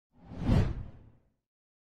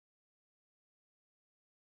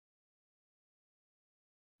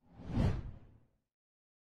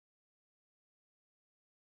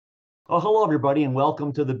Oh, hello, everybody, and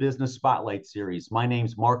welcome to the Business Spotlight Series. My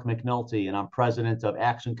name's Mark McNulty, and I'm president of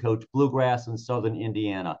Action Coach Bluegrass in Southern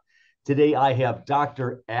Indiana. Today, I have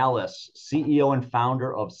Dr. Alice, CEO and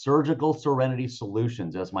founder of Surgical Serenity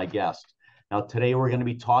Solutions, as my guest. Now, today, we're going to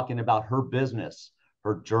be talking about her business,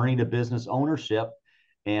 her journey to business ownership,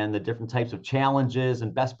 and the different types of challenges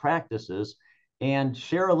and best practices, and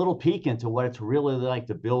share a little peek into what it's really like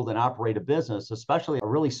to build and operate a business, especially a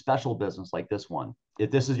really special business like this one. If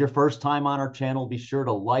this is your first time on our channel, be sure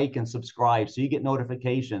to like and subscribe so you get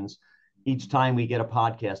notifications each time we get a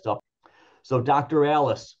podcast up. So, Dr.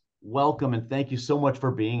 Alice, welcome and thank you so much for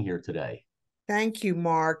being here today. Thank you,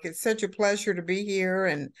 Mark. It's such a pleasure to be here,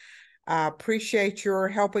 and I appreciate your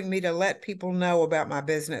helping me to let people know about my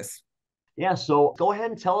business. Yeah, so go ahead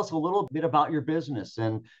and tell us a little bit about your business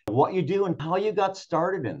and what you do and how you got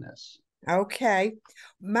started in this. Okay.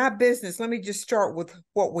 My business, let me just start with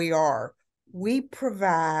what we are. We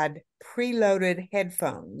provide preloaded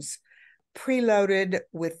headphones, preloaded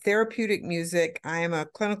with therapeutic music. I am a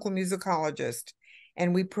clinical musicologist,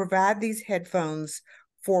 and we provide these headphones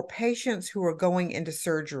for patients who are going into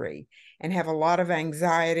surgery and have a lot of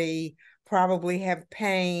anxiety, probably have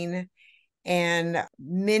pain, and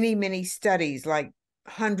many studies, like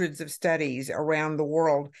hundreds of studies around the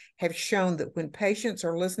world, have shown that when patients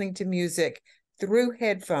are listening to music through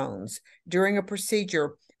headphones during a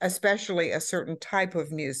procedure, especially a certain type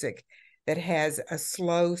of music that has a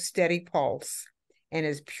slow, steady pulse and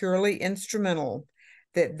is purely instrumental,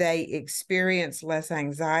 that they experience less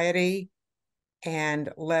anxiety and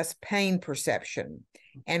less pain perception.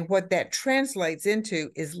 And what that translates into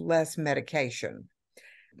is less medication.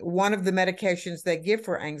 One of the medications they give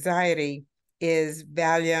for anxiety is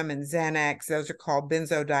Valium and Xanax. Those are called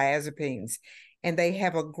benzodiazepines, and they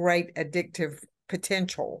have a great addictive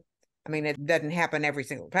potential. I mean, it doesn't happen every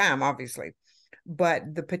single time, obviously,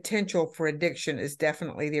 but the potential for addiction is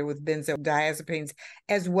definitely there with benzodiazepines,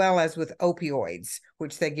 as well as with opioids,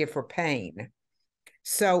 which they give for pain.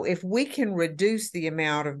 So if we can reduce the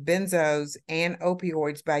amount of benzos and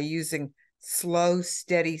opioids by using slow,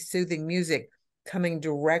 steady, soothing music coming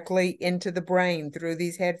directly into the brain through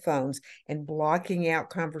these headphones and blocking out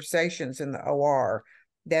conversations in the OR,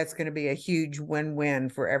 that's going to be a huge win-win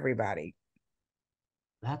for everybody.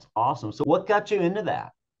 That's awesome. So what got you into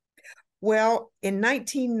that? Well, in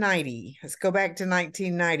 1990, let's go back to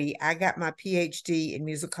 1990, I got my PhD in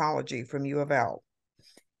musicology from U of L.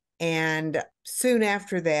 And soon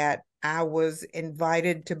after that, I was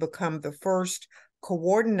invited to become the first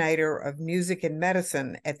coordinator of music and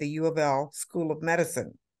medicine at the U of L School of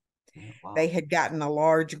Medicine. Wow. They had gotten a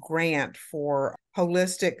large grant for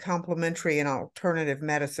holistic, complementary, and alternative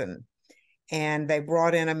medicine. And they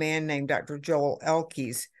brought in a man named Dr. Joel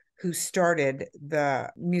Elkes, who started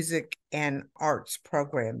the music and arts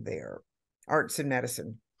program there, arts and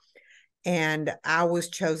medicine. And I was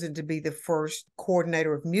chosen to be the first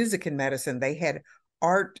coordinator of music and medicine. They had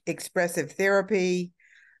art expressive therapy,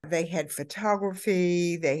 they had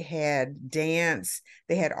photography, they had dance,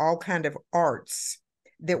 they had all kind of arts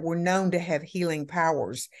that were known to have healing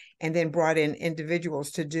powers, and then brought in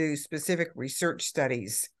individuals to do specific research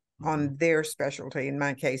studies on their specialty, in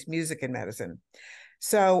my case, music and medicine.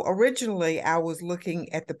 So originally, I was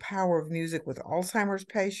looking at the power of music with Alzheimer's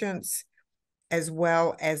patients, as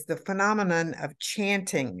well as the phenomenon of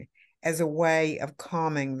chanting as a way of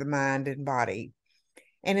calming the mind and body.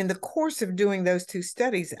 And in the course of doing those two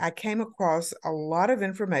studies, I came across a lot of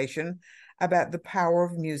information about the power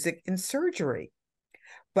of music in surgery.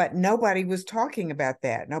 But nobody was talking about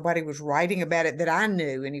that. Nobody was writing about it that I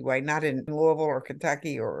knew anyway, not in Louisville or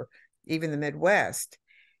Kentucky or even the Midwest.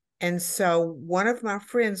 And so one of my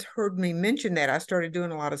friends heard me mention that. I started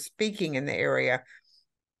doing a lot of speaking in the area.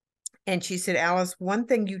 And she said, Alice, one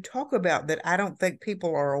thing you talk about that I don't think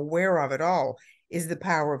people are aware of at all is the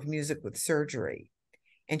power of music with surgery.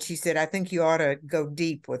 And she said, I think you ought to go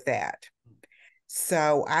deep with that.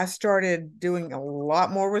 So I started doing a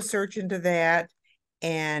lot more research into that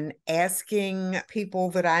and asking people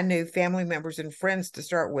that I knew, family members and friends to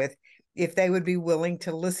start with, if they would be willing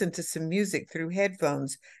to listen to some music through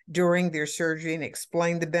headphones during their surgery and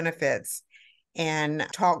explain the benefits, and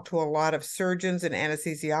talk to a lot of surgeons and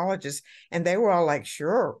anesthesiologists. And they were all like,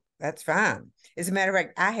 sure, that's fine. As a matter of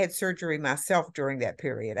fact, I had surgery myself during that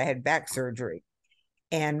period. I had back surgery.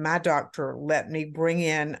 And my doctor let me bring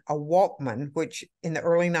in a Walkman, which in the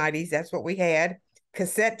early 90s, that's what we had,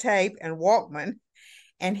 cassette tape and Walkman.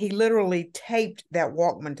 And he literally taped that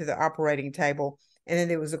Walkman to the operating table. And then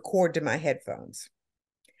there was a cord to my headphones.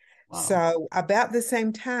 Wow. So about the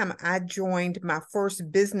same time, I joined my first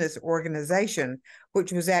business organization,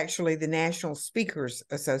 which was actually the National Speakers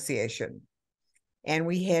Association. And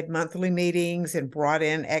we had monthly meetings and brought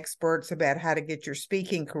in experts about how to get your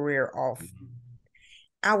speaking career off. Mhm.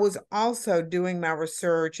 I was also doing my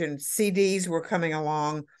research, and CDs were coming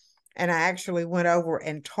along. And I actually went over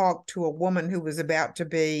and talked to a woman who was about to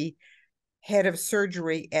be head of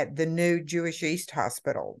surgery at the new Jewish East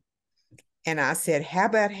Hospital. And I said, how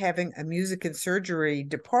about having a music and surgery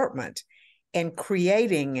department and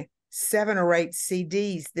creating 7 or 8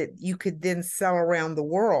 CDs that you could then sell around the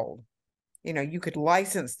world? You know, you could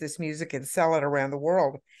license this music and sell it around the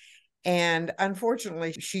world. And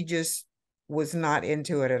unfortunately, she just was not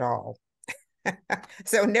into it at all.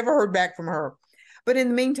 So never heard back from her. But in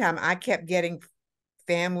the meantime, I kept getting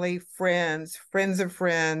family, friends, friends of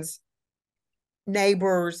friends,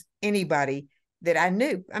 neighbors, anybody that I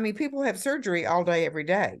knew. I mean, people have surgery all day, every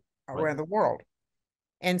day Right. around the world.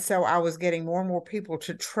 And so I was getting more and more people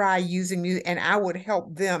to try using music, and I would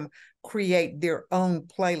help them create their own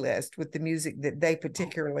playlist with the music that they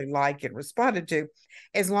particularly like and responded to,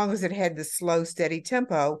 as long as it had the slow, steady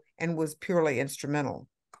tempo and was purely instrumental.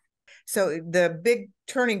 So the big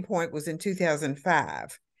turning point was in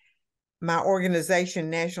 2005. My organization,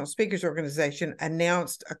 National Speakers Organization,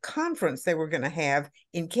 announced a conference they were going to have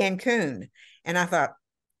in Cancun. And I thought,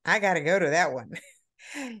 I got to go to that one.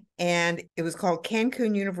 And it was called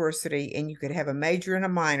Cancun University, and you could have a major and a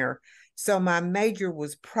minor. So my major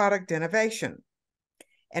was product innovation,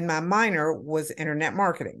 and my minor was internet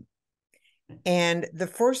marketing. And the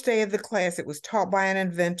first day of the class, it was taught by an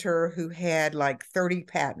inventor who had like 30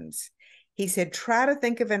 patents. He said, try to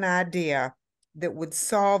think of an idea that would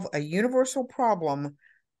solve a universal problem,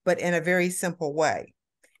 but in a very simple way.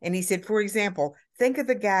 And he said, for example, think of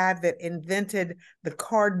the guy that invented the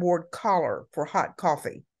cardboard collar for hot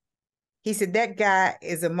coffee. He said, that guy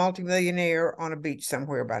is a multimillionaire on a beach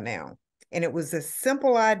somewhere by now. And it was a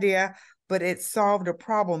simple idea, but it solved a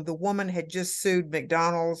problem. The woman had just sued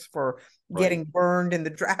McDonald's for Right. getting burned in the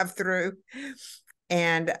drive-through.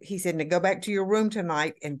 And he said, now go back to your room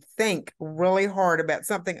tonight and think really hard about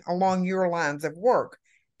something along your lines of work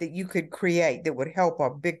that you could create that would help a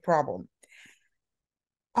big problem.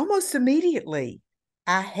 Almost immediately,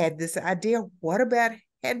 I had this idea. What about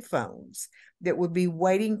headphones that would be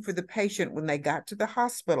waiting for the patient when they got to the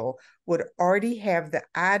hospital, would already have the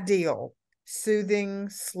ideal soothing,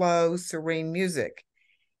 slow, serene music?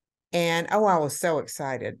 And oh, I was so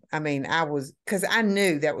excited. I mean, I was, because I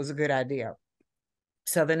knew that was a good idea.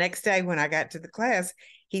 So the next day when I got to the class,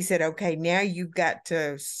 he said, okay, now you've got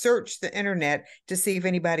to search the internet to see if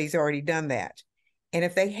anybody's already done that. And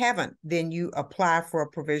if they haven't, then you apply for a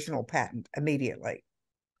provisional patent immediately.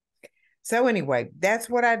 So anyway, that's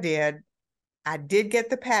what I did. I did get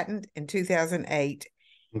the patent in 2008. And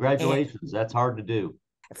Congratulations. That's hard to do.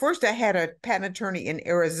 first, I had a patent attorney in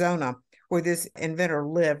Arizona where this inventor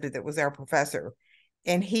lived that was our professor.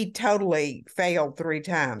 And he totally failed 3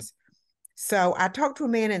 times. So I talked to a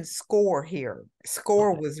man in SCORE here.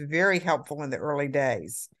 SCORE Okay. was very helpful in the early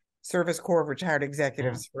days. Service Corps of Retired Yeah.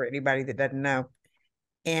 Executives, for anybody that doesn't know.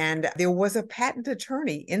 And there was a patent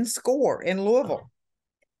attorney in SCORE in Louisville.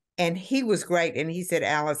 And he was great. And he said,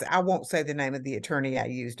 Alice, I won't say the name of the attorney I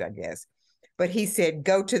used, I guess. But he said,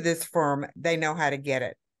 go to this firm. They know how to get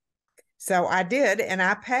it. So I did. And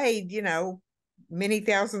I paid, many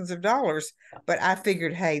thousands of dollars. But I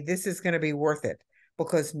figured, hey, this is going to be worth it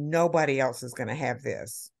because nobody else is going to have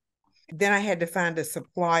this. Then I had to find a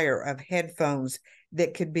supplier of headphones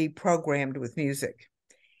that could be programmed with music.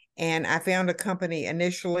 And I found a company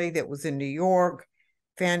initially that was in New York,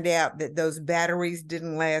 found out that those batteries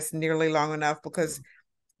didn't last nearly long enough because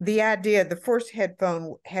the first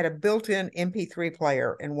headphone had a built-in MP3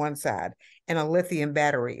 player in one side and a lithium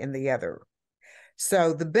battery in the other.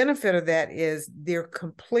 So the benefit of that is they're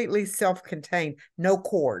completely self-contained, no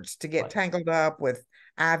cords to get Right. tangled up with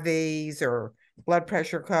IVs or blood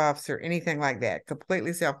pressure cuffs or anything like that,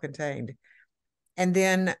 completely self-contained. And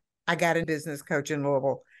then I got a business coach in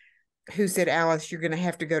Louisville who said, Alice, you're going to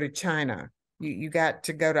have to go to China. You got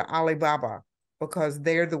to go to Alibaba because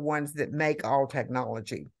they're the ones that make all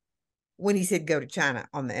technology. When he said go to China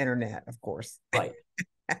on the internet, of course. Right.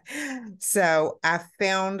 So I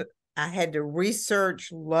had to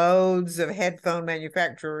research loads of headphone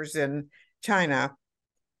manufacturers in China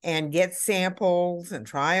and get samples and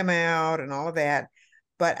try them out and all of that.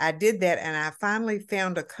 But I did that, and I finally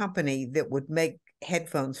found a company that would make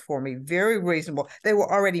headphones for me, very reasonable. They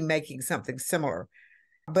were already making something similar,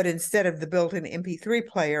 but instead of the built-in MP3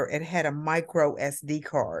 player, it had a micro SD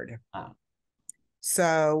card. Ah.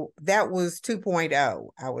 So that was 2.0,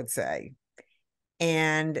 I would say.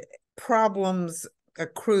 And problems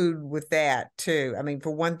accrued with that too. I mean,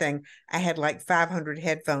 for one thing, I had like 500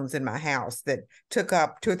 headphones in my house that took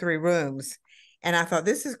up 2 or 3 rooms. And I thought,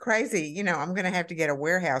 this is crazy. I'm going to have to get a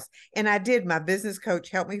warehouse. And I did. My business coach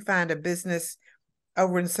helped me find a business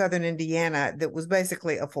over in Southern Indiana that was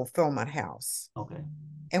basically a fulfillment house. Okay.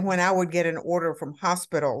 And when I would get an order from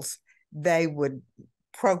hospitals, they would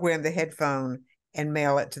program the headphone and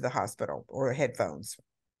mail it to the hospital, or headphones.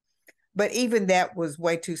 But even that was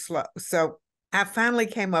way too slow. So I finally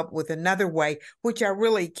came up with another way, which I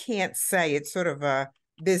really can't say. It's sort of a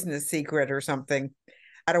business secret or something.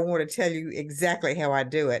 I don't want to tell you exactly how I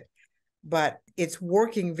do it, but it's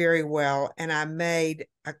working very well. And I made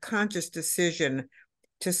a conscious decision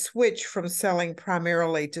to switch from selling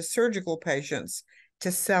primarily to surgical patients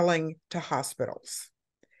to selling to hospitals.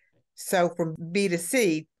 So from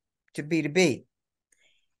B2C to B2B.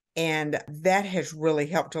 And that has really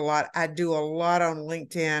helped a lot. I do a lot on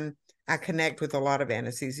LinkedIn. I connect with a lot of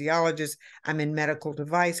anesthesiologists. I'm in medical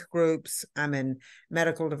device groups. I'm in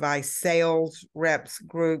medical device sales reps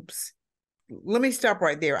groups. Let me stop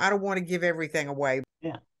right there. I don't want to give everything away.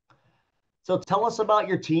 Yeah. So tell us about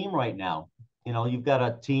your team right now. You've got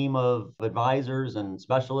a team of advisors and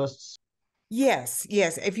specialists. Yes.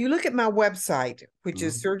 If you look at my website, which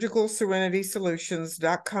is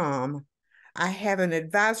surgicalserenitysolutions.com, I have an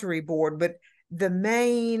advisory board, but the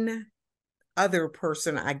main other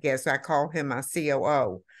person, I guess I call him my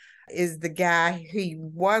COO, is the guy. He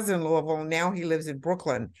was in Louisville. Now he lives in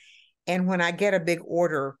Brooklyn. And when I get a big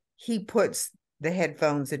order, he puts the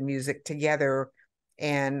headphones and music together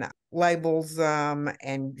and labels them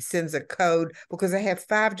and sends a code, because I have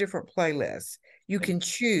 5 different playlists. You can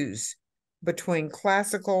choose between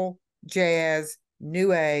classical, jazz,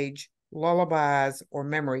 new age, lullabies, or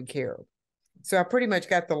memory care. So I pretty much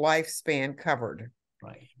got the lifespan covered.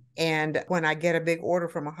 Right. And when I get a big order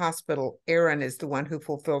from a hospital, Erin is the one who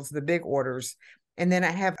fulfills the big orders. And then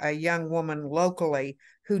I have a young woman locally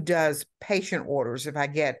who does patient orders. If I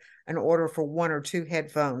get an order for 1 or 2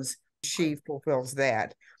 headphones, she fulfills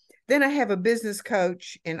that. Then I have a business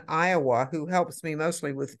coach in Iowa who helps me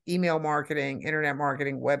mostly with email marketing, internet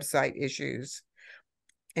marketing, website issues.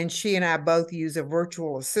 And she and I both use a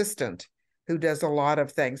virtual assistant who does a lot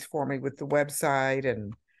of things for me with the website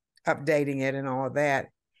and updating it and all of that.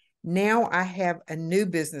 Now I have a new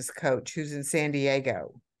business coach who's in San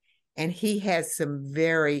Diego, and he has some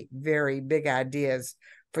very, very big ideas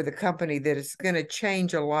for the company that is going to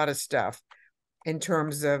change a lot of stuff in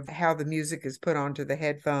terms of how the music is put onto the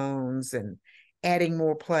headphones and adding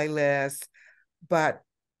more playlists, but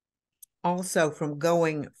also from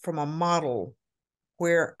going from a model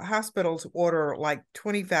where hospitals order like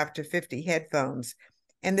 25 to 50 headphones,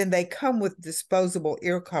 and then they come with disposable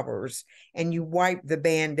ear covers, and you wipe the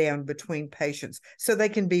band down between patients so they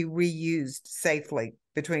can be reused safely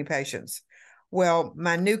between patients. Well,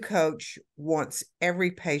 my new coach wants every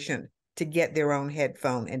patient to get their own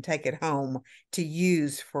headphone and take it home to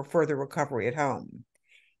use for further recovery at home.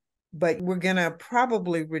 But we're going to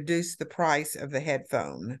probably reduce the price of the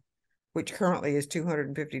headphone, which currently is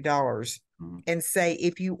 $250, and say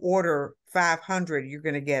if you order 500, you're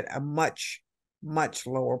going to get a much, much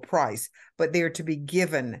lower price, but they're to be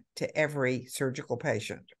given to every surgical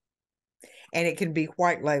patient. And it can be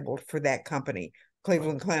white labeled for that company,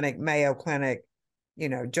 Cleveland Clinic, Mayo Clinic,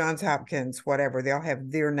 Johns Hopkins, whatever. They'll have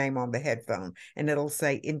their name on the headphone, and it'll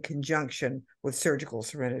say in conjunction with Surgical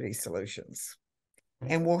Serenity Solutions.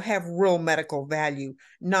 And we'll have real medical value,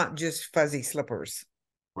 not just fuzzy slippers.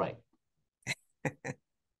 Right.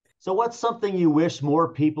 So what's something you wish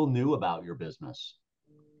more people knew about your business?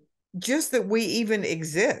 Just that we even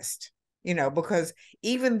exist, because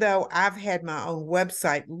even though I've had my own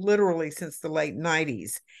website literally since the late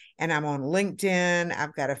 90s, and I'm on LinkedIn,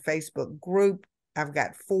 I've got a Facebook group, I've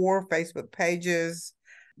got 4 Facebook pages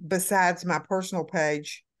besides my personal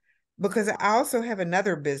page, because I also have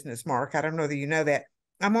another business, Mark. I don't know that you know that.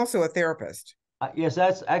 I'm also a therapist. Yes,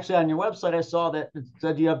 that's actually on your website. I saw that it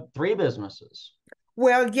said you have 3 businesses.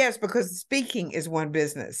 Well, yes, because speaking is one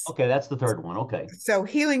business. Okay, that's the third one. Okay. So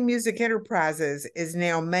Healing Music Enterprises is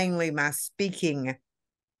now mainly my speaking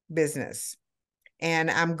business. And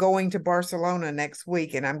I'm going to Barcelona next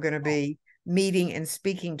week, and I'm going to be meeting and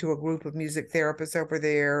speaking to a group of music therapists over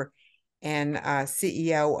there, and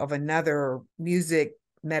CEO of another music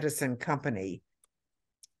medicine company.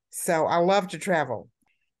 So I love to travel,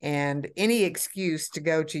 and any excuse to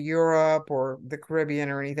go to Europe or the Caribbean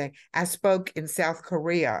or anything. I spoke in South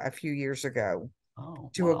Korea a few years ago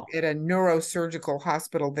at a neurosurgical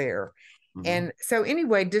hospital there. Mm-hmm. And so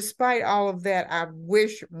anyway, despite all of that, I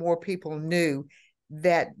wish more people knew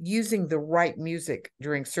that using the right music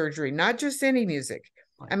during surgery, not just any music.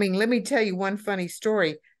 Right. I mean, let me tell you one funny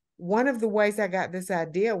story. One of the ways I got this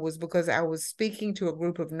idea was because I was speaking to a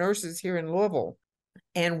group of nurses here in Louisville.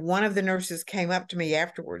 And one of the nurses came up to me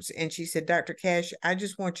afterwards and she said, Dr. Cash, I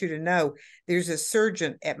just want you to know there's a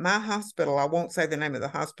surgeon at my hospital. I won't say the name of the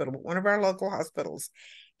hospital, but one of our local hospitals.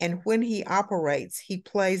 And when he operates, he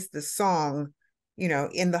plays the song,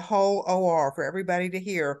 in the whole OR for everybody to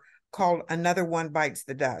hear, called Another One Bites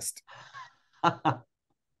the Dust.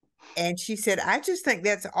 And she said, I just think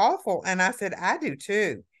that's awful. And I said, I do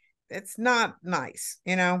too. That's not nice.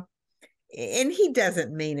 And he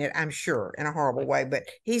doesn't mean it, I'm sure, in a horrible way, but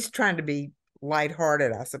he's trying to be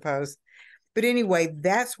lighthearted, I suppose. But anyway,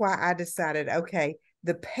 that's why I decided, okay,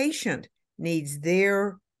 the patient needs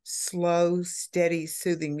their slow, steady,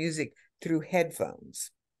 soothing music through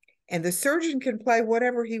headphones. And the surgeon can play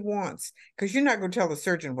whatever he wants because you're not going to tell the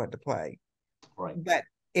surgeon what to play. Right. But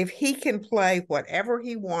if he can play whatever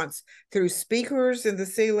he wants through speakers in the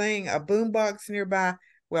ceiling, a boombox nearby,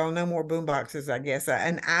 well, no more boomboxes, I guess,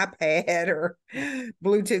 an iPad or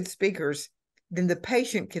Bluetooth speakers, then the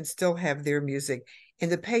patient can still have their music. And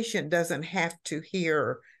the patient doesn't have to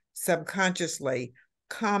hear subconsciously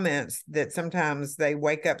comments that sometimes they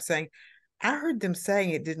wake up saying, I heard them saying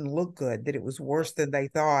it didn't look good, that it was worse than they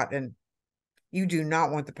thought. And you do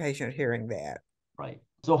not want the patient hearing that. Right.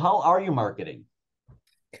 So how are you marketing?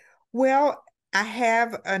 Well, I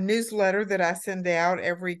have a newsletter that I send out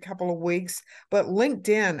every couple of weeks, but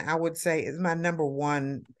LinkedIn, I would say, is my number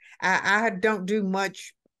one. I don't do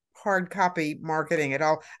much hard copy marketing at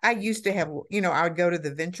all. I used to have, I would go to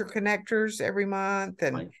the venture connectors every month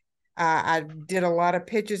and Right. I did a lot of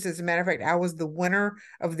pitches. As a matter of fact, I was the winner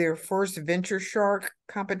of their first Venture Shark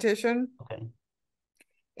competition. Okay.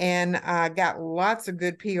 And I got lots of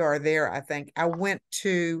good PR there, I think. I went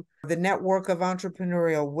to the Network of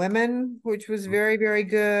Entrepreneurial Women, which was very, very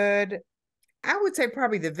good. I would say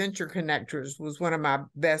probably the Venture Connectors was one of my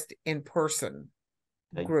best in-person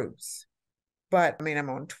Okay. groups. But I mean, I'm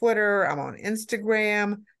on Twitter, I'm on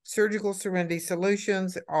Instagram, Surgical Serenity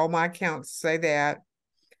Solutions, all my accounts say that.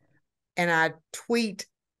 And I tweet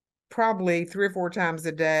probably 3 or 4 times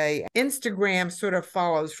a day. Instagram sort of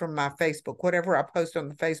follows from my Facebook. Whatever I post on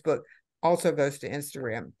the Facebook also goes to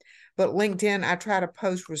Instagram. But LinkedIn, I try to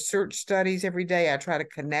post research studies every day. I try to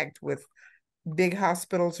connect with big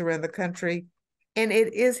hospitals around the country. And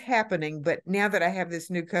it is happening. But now that I have this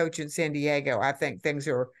new coach in San Diego, I think things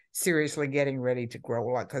are seriously getting ready to grow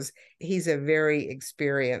a lot because he's a very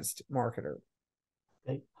experienced marketer.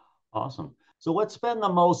 Okay. Awesome. So what's been the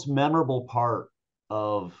most memorable part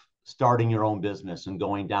of starting your own business and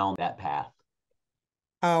going down that path?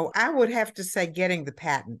 Oh, I would have to say getting the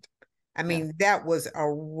patent. I Yeah. mean, that was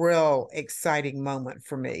a real exciting moment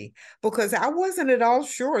for me because I wasn't at all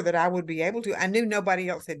sure that I would be able to. I knew nobody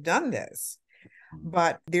else had done this,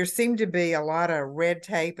 but there seemed to be a lot of red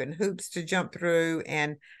tape and hoops to jump through.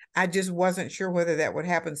 And I just wasn't sure whether that would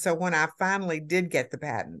happen. So when I finally did get the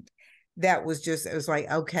patent, it was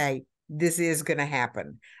like, okay, this is going to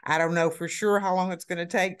happen. I don't know for sure how long it's going to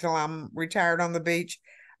take till I'm retired on the beach,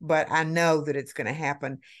 but I know that it's going to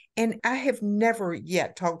happen. And I have never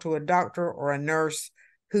yet talked to a doctor or a nurse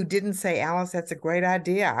who didn't say, Alice, that's a great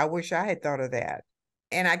idea. I wish I had thought of that.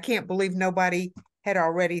 And I can't believe nobody had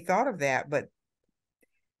already thought of that. But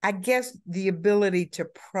I guess the ability to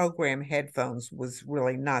program headphones was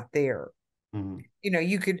really not there. Mm-hmm.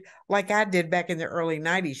 You could, like I did back in the early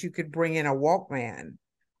 90s, you could bring in a Walkman,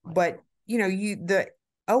 Right. but the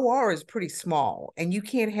OR is pretty small and you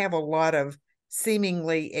can't have a lot of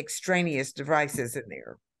seemingly extraneous devices in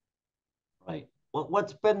there. Right.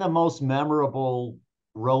 What's been the most memorable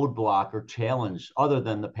roadblock or challenge other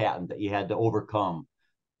than the patent that you had to overcome?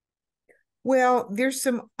 Well, there's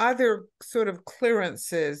some other sort of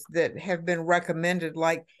clearances that have been recommended.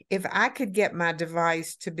 Like if I could get my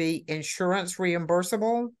device to be insurance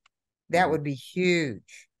reimbursable, that Mm-hmm. would be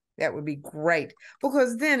huge. That would be great.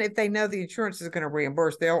 Because then if they know the insurance is going to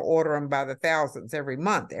reimburse, they'll order them by the thousands every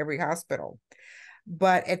month, every hospital.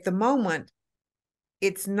 But at the moment,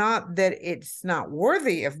 it's not that it's not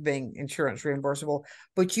worthy of being insurance reimbursable,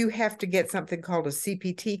 but you have to get something called a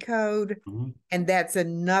CPT code. Mm-hmm. And that's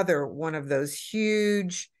another one of those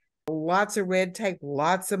huge, lots of red tape,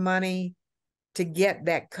 lots of money to get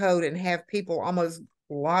that code and have people almost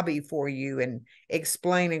lobby for you and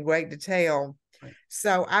explain in great detail. Right.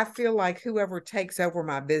 So I feel like whoever takes over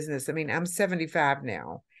my business, I mean, I'm 75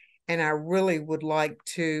 now, and I really would like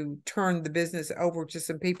to turn the business over to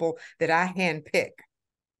some people that I handpick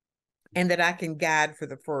and that I can guide for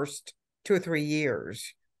the first 2 or 3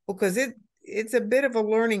 years, because it's a bit of a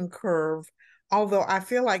learning curve, although I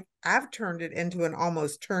feel like I've turned it into an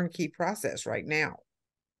almost turnkey process right now.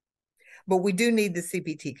 But we do need the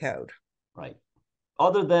CPT code. Right.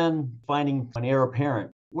 Other than finding an heir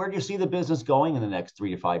apparent, where do you see the business going in the next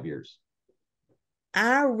 3 to 5 years?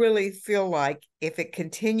 I really feel like if it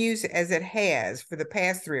continues as it has for the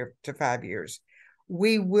past 3 to 5 years,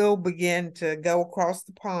 we will begin to go across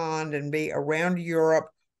the pond and be around Europe.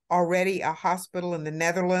 Already, a hospital in the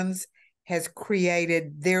Netherlands has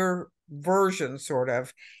created their version, sort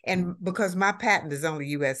of. And because my patent is only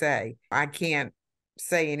USA, I can't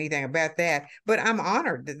say anything about that. But I'm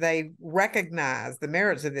honored that they recognize the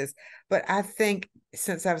merits of this. But I think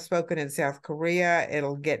since I've spoken in South Korea,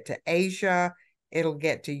 it'll get to Asia. It'll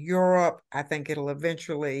get to Europe. I think it'll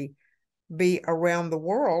eventually be around the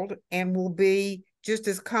world and will be just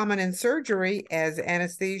as common in surgery as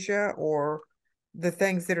anesthesia or the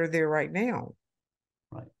things that are there right now.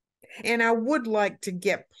 Right. And I would like to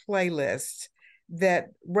get playlists that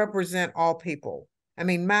represent all people. I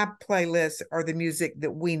mean, my playlists are the music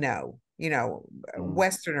that we know,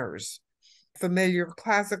 Westerners, familiar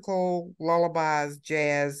classical, lullabies,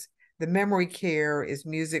 jazz. The memory care is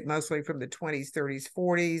music mostly from the 20s, 30s,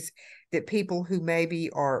 40s, that people who maybe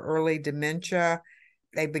are early dementia,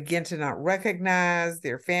 they begin to not recognize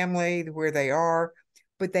their family, where they are,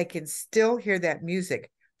 but they can still hear that music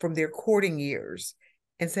from their courting years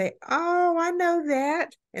and say, oh, I know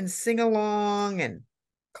that, and sing along and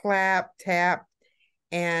clap, tap.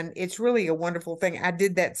 And it's really a wonderful thing. I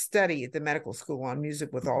did that study at the medical school on music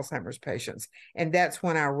with Alzheimer's patients. And that's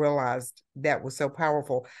when I realized that was so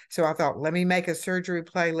powerful. So I thought, let me make a surgery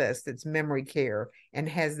playlist that's memory care and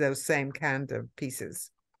has those same kind of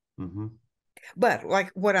pieces. Mm-hmm. But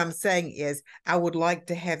like what I'm saying is, I would like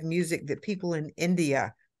to have music that people in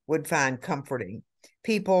India would find comforting,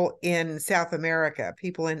 people in South America,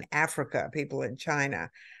 people in Africa, people in China.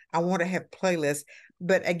 I want to have playlists.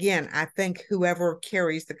 But again, I think whoever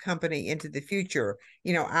carries the company into the future,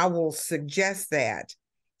 I will suggest that.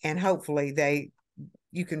 And hopefully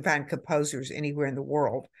you can find composers anywhere in the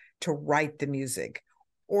world to write the music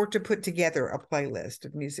or to put together a playlist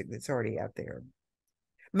of music that's already out there.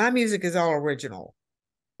 My music is all original.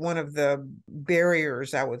 One of the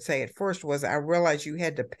barriers, I would say, at first was I realized you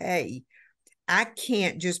had to pay. I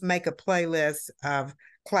can't just make a playlist of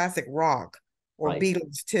classic rock or Right.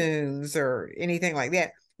 Beatles tunes or anything like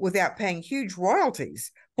that without paying huge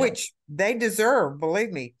royalties, which they deserve,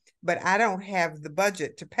 believe me. But I don't have the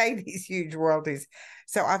budget to pay these huge royalties.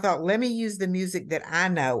 So I thought, let me use the music that I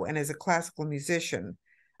know. And as a classical musician,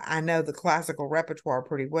 I know the classical repertoire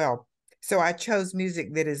pretty well. So I chose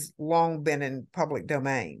music that has long been in public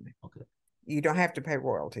domain. Okay. You don't have to pay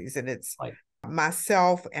royalties. And it's Right.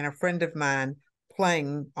 myself and a friend of mine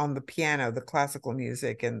playing on the piano, the classical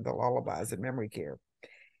music and the lullabies and memory care.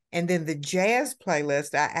 And then the jazz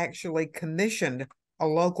playlist, I actually commissioned a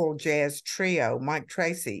local jazz trio, Mike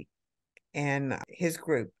Tracy and his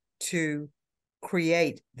group, to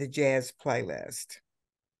create the jazz playlist.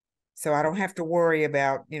 So I don't have to worry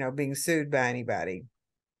about, being sued by anybody.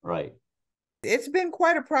 Right. It's been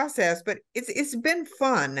quite a process, but it's been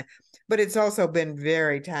fun, but it's also been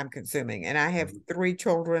very time consuming. And I have 3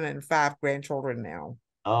 children and 5 grandchildren now.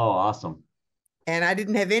 Oh, awesome. And I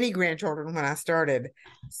didn't have any grandchildren when I started.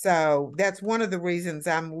 So that's one of the reasons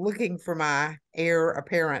I'm looking for my heir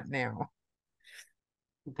apparent now.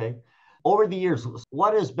 Okay. Over the years,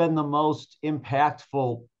 what has been the most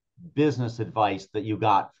impactful business advice that you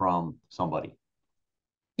got from somebody?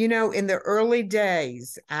 In the early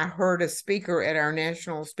days, I heard a speaker at our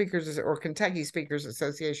National Speakers or Kentucky Speakers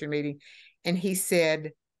Association meeting, and he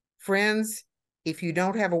said, friends, if you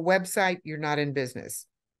don't have a website, you're not in business.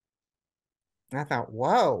 I thought,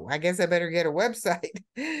 whoa, I guess I better get a website.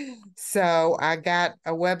 So I got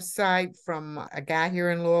a website from a guy here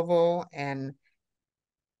in Louisville, and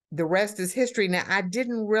the rest is history. Now, I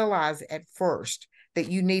didn't realize at first that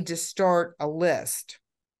you need to start a list,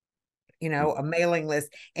 a mailing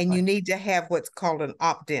list, and you need to have what's called an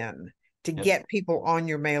opt-in to get people on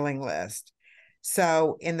your mailing list.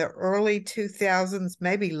 So in the early 2000s,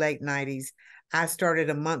 maybe late 90s, I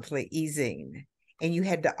started a monthly e-zine, and you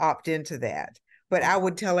had to opt into that. But I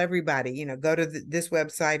would tell everybody, go to this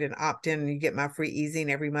website and opt in, and you get my free e-zine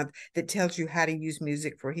every month that tells you how to use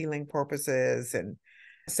music for healing purposes. And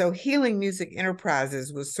so Healing Music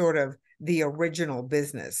Enterprises was sort of the original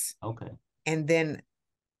business. Okay. And then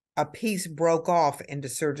a piece broke off into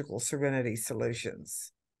Surgical Serenity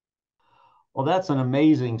Solutions. Well, that's an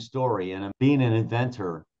amazing story. And being an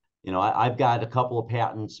inventor, I've got a couple of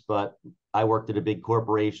patents, but I worked at a big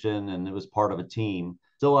corporation and it was part of a team.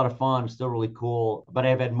 Still a lot of fun, still really cool. But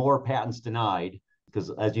I've had more patents denied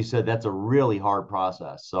because, as you said, that's a really hard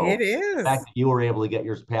process. It So the fact is. that you were able to get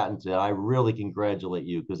yours patented, I really congratulate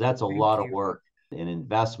you because that's a Thank lot of you. work and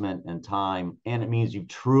investment and time. And it means you've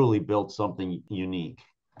truly built something unique.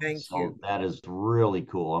 Thank So you. that is really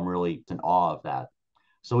cool. I'm really in awe of that.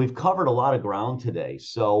 So we've covered a lot of ground today.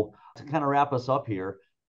 So to kind of wrap us up here,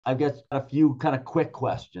 I've got a few kind of quick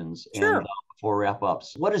questions and Sure. before we wrap up.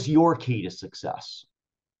 So what is your key to success?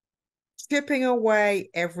 Chipping away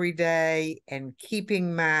every day and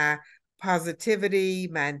keeping my positivity,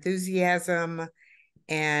 my enthusiasm,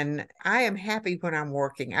 and I am happy when I'm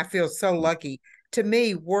working. I feel so lucky. To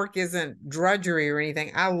me, work isn't drudgery or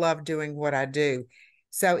anything. I love doing what I do.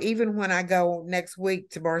 So even when I go next week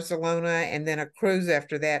to Barcelona and then a cruise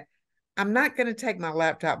after that, I'm not going to take my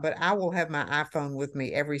laptop, but I will have my iPhone with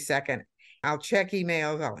me every second. I'll check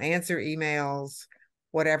emails, I'll answer emails,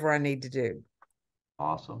 whatever I need to do.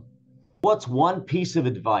 Awesome. What's one piece of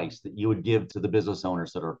advice that you would give to the business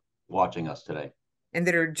owners that are watching us today? And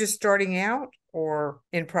that are just starting out or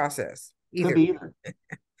in process, Could either. be either.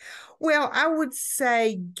 Well, I would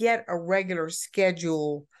say get a regular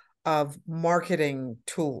schedule of marketing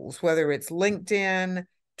tools, whether it's LinkedIn,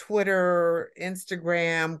 Twitter,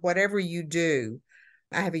 Instagram, whatever you do.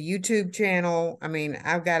 I have a YouTube channel. I mean,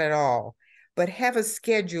 I've got it all. But have a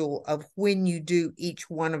schedule of when you do each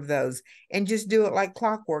one of those and just do it like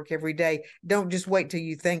clockwork every day. Don't just wait till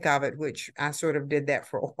you think of it, which I sort of did that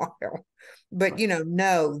for a while. But, Right.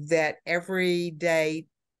 know that every day,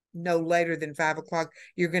 no later than 5 o'clock,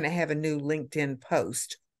 you're going to have a new LinkedIn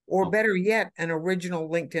post, or Okay. better yet, an original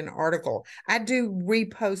LinkedIn article. I do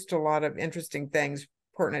repost a lot of interesting things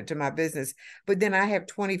pertinent to my business, but then I have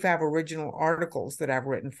 25 original articles that I've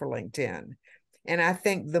written for LinkedIn. And I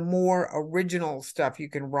think the more original stuff you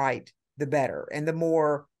can write, the better, and the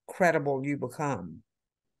more credible you become.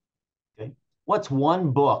 Okay. What's one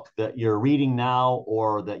book that you're reading now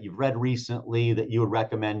or that you've read recently that you would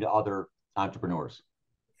recommend to other entrepreneurs?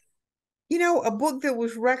 A book that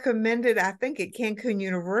was recommended, I think, at Cancun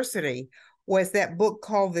University was that book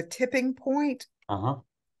called The Tipping Point. Uh-huh.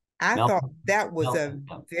 I thought Malcolm. that was a Malcolm.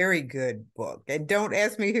 Yeah. very good book. And don't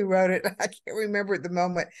ask me who wrote it. I can't remember at the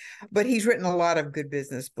moment, but he's written a lot of good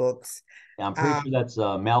business books. Yeah, I'm pretty Um, sure that's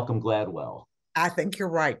Malcolm Gladwell. I think you're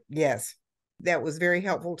right. Yes, that was very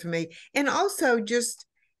helpful to me. And also, just,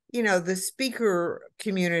 the speaker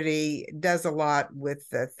community does a lot with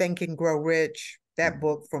Think and Grow Rich, that Mhm.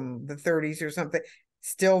 book from the 30s or something,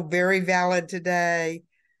 still very valid today.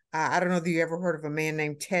 I don't know if you ever heard of a man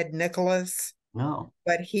named Ted Nicholas, No.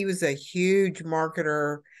 but he was a huge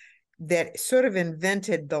marketer that sort of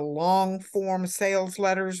invented the long form sales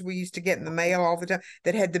letters we used to get in the mail all the time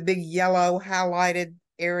that had the big yellow highlighted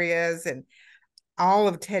areas. And all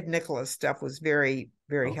of Ted Nicholas stuff was very,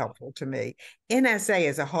 very Okay. helpful to me. NSA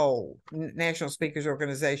as a whole, National Speakers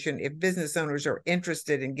Organization, if business owners are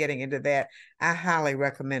interested in getting into that, I highly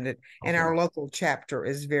recommend it. And Okay. our local chapter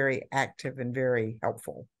is very active and very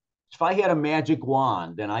helpful. If I had a magic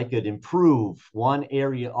wand and I could improve one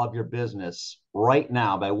area of your business right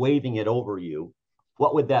now by waving it over you,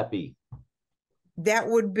 what would that be? That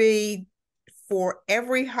would be for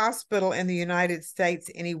every hospital in the United States,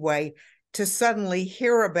 anyway, to suddenly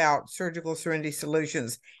hear about surgical Serenity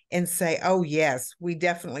solutions and say, oh, yes, we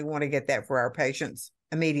definitely want to get that for our patients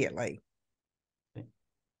immediately.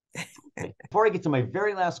 Okay. Before I get to my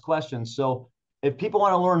very last question, so if people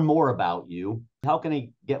want to learn more about you, how can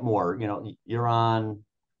they get more? You're on.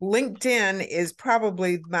 LinkedIn is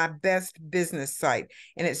probably my best business site,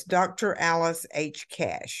 and it's Dr. Alice H.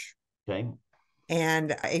 Cash. Okay.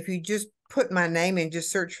 And if you just put my name in, just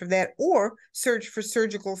search for that or search for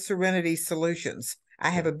Surgical Serenity Solutions. I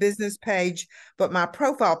have Okay. a business page, but my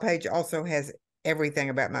profile page also has everything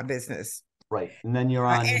about my business. Right. And then you're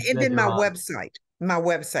on, you And said then you're on. my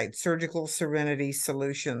website,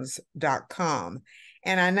 surgicalserenitysolutions.com.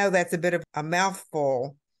 And I know that's a bit of a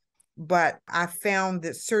mouthful, but I found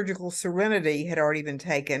that Surgical Serenity had already been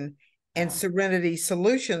taken and Yeah. Serenity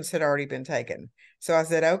Solutions had already been taken. So I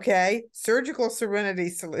said, okay, Surgical Serenity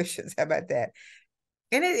Solutions. How about that?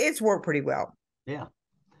 And it's worked pretty well. Yeah.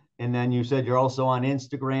 And then you said you're also on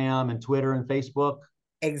Instagram and Twitter and Facebook.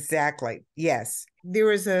 Exactly. Yes.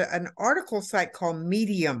 There is an article site called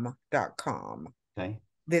medium.com Okay.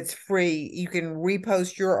 that's free. You can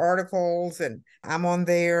repost your articles, and I'm on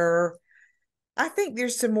there. I think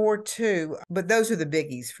there's some more too, but those are the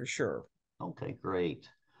biggies for sure. Okay, great.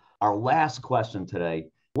 Our last question today.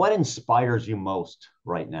 What inspires you most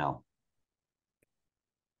right now?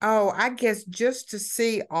 Oh, I guess just to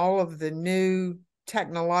see all of the new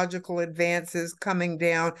technological advances coming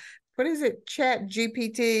down, what is it? Chat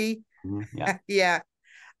GPT. Yeah. Yeah.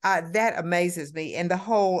 That amazes me. And the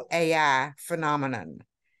whole AI phenomenon,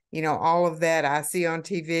 all of that I see on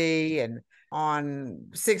TV and on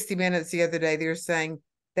 60 Minutes the other day, they're saying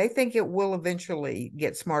they think it will eventually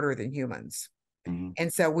get smarter than humans. Mm-hmm.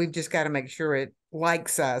 And so we've just got to make sure it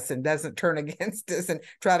likes us and doesn't turn against us and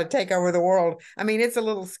try to take over the world. I mean, it's a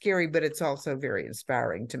little scary, but it's also very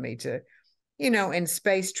inspiring to me to, in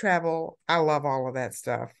space travel. I love all of that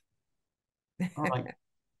stuff. All right.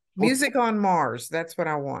 Well, Music on Mars. That's what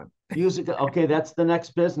I want. music. Okay, that's the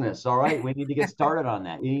next business. All right, we need to get started on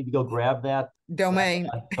that. You need to go grab that Domain.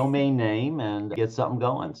 domain name and get something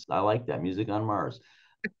going. I like that. Music on Mars.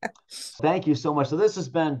 Thank you so much. So this has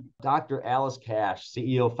been Dr. Alice Cash,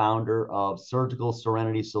 CEO, founder of Surgical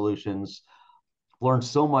Serenity Solutions. Learned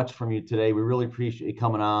so much from you today. We really appreciate you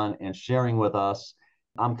coming on and sharing with us.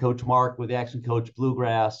 I'm Coach Mark with Action Coach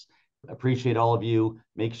Bluegrass. Appreciate all of you.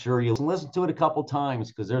 Make sure you listen to it a couple times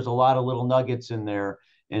because there's a lot of little nuggets in there.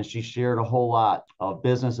 And she shared a whole lot of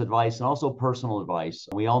business advice and also personal advice.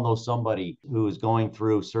 We all know somebody who is going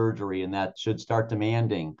through surgery, and that should start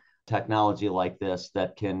demanding technology like this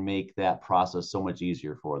that can make that process so much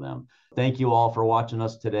easier for them. Thank you all for watching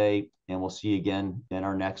us today, and we'll see you again in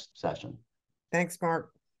our next session. Thanks,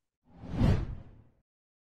 Mark.